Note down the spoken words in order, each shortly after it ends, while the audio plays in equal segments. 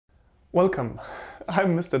Welcome,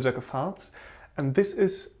 I'm Mr. Jack of Hearts and this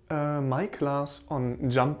is my class on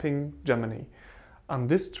jumping Gemini. And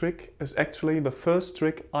this trick is actually the first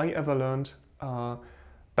trick I ever learned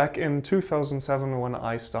back in 2007 when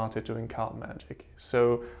I started doing card magic.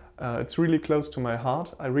 So it's really close to my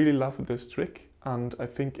heart. I really love this trick and I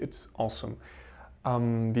think it's awesome.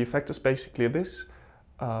 The effect is basically this.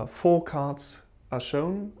 4 cards are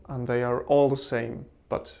shown and they are all the same,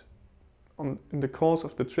 but in the course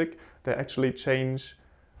of the trick they actually change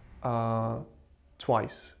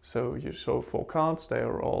twice. So you show 4 cards, they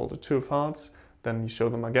are all the 2 of hearts, then you show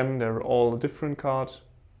them again, they're all a different card,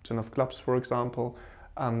 10 of clubs for example,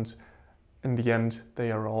 and in the end they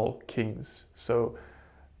are all kings. So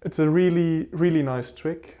it's a really nice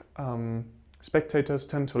trick. Spectators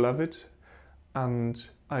tend to love it and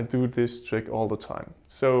I do this trick all the time.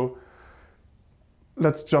 So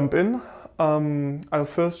let's jump in. I'll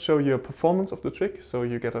first show you a performance of the trick, so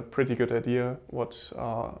you get a pretty good idea what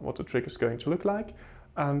the trick is going to look like.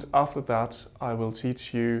 And after that, I will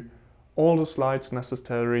teach you all the slides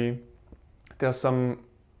necessary. There's some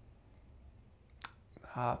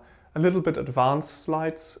a little bit advanced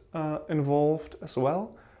slides involved as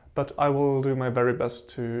well, but I will do my very best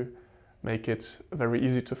to make it very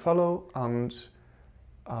easy to follow and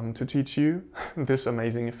to teach you this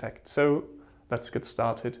amazing effect. So let's get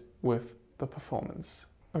started with the performance.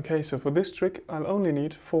 Okay, so for this trick I'll only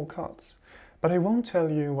need 4 cards, but I won't tell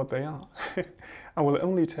you what they are. I will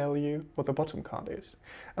only tell you what the bottom card is.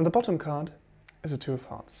 And the bottom card is a 2 of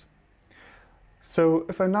hearts. So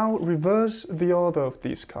if I now reverse the order of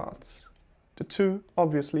these cards, the 2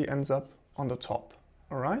 obviously ends up on the top,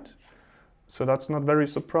 alright? So that's not very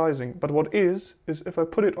surprising, but what is if I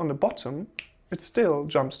put it on the bottom, it still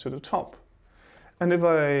jumps to the top. And if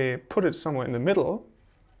I put it somewhere in the middle,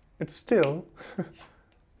 it still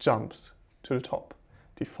jumps to the top,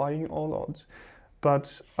 defying all odds.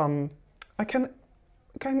 But I can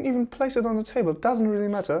even place it on the table, it doesn't really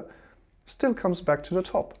matter, still comes back to the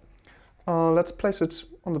top. Let's place it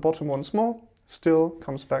on the bottom once more, still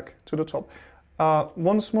comes back to the top.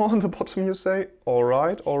 Once more on the bottom you say,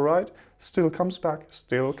 alright, still comes back,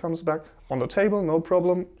 on the table, no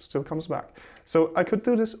problem, still comes back. So I could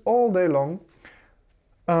do this all day long.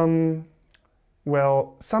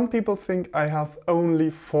 Well, some people think I have only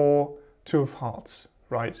 4 2 of hearts,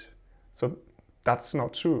 right? So that's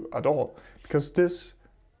not true at all, because this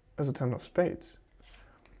is a 10 of spades.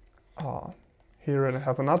 Here I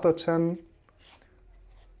have another 10,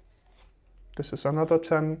 this is another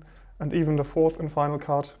 10, and even the 4th and final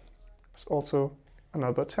card is also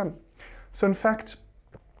another 10. So in fact,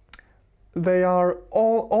 they are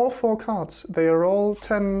all 4 cards, they are all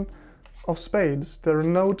 10 of spades, there are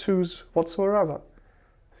no 2s whatsoever.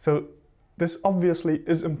 So this obviously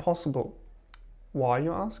is impossible. Why,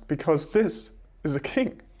 you ask? Because this is a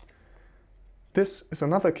king. This is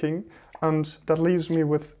another king, and that leaves me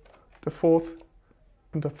with the 4th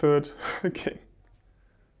and the 3rd king.